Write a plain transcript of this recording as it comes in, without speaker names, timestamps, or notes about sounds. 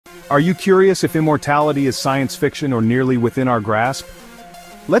Are you curious if immortality is science fiction or nearly within our grasp?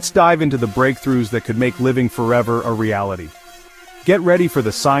 Let's dive into the breakthroughs that could make living forever a reality. Get ready for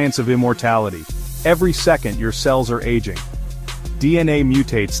the science of immortality. Every second your cells are aging. DNA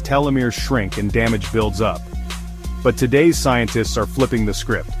mutates, telomeres shrink, and damage builds up. But today's scientists are flipping the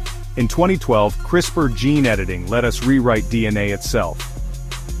script. In 2012, CRISPR gene editing let us rewrite DNA itself.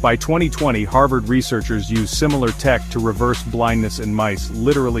 By 2020, Harvard researchers used similar tech to reverse blindness in mice,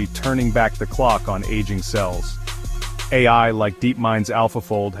 literally turning back the clock on aging cells. AI, like DeepMind's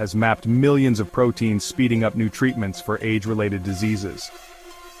AlphaFold, has mapped millions of proteins, speeding up new treatments for age-related diseases.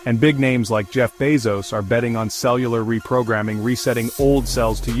 And big names like Jeff Bezos are betting on cellular reprogramming, resetting old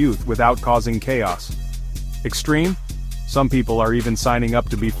cells to youth without causing chaos. Extreme? Some people are even signing up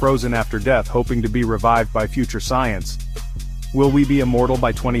to be frozen after death, hoping to be revived by future science. Will we be immortal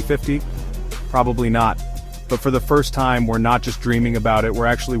by 2050? Probably not. But for the first time, we're not just dreaming about it, we're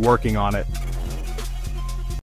actually working on it.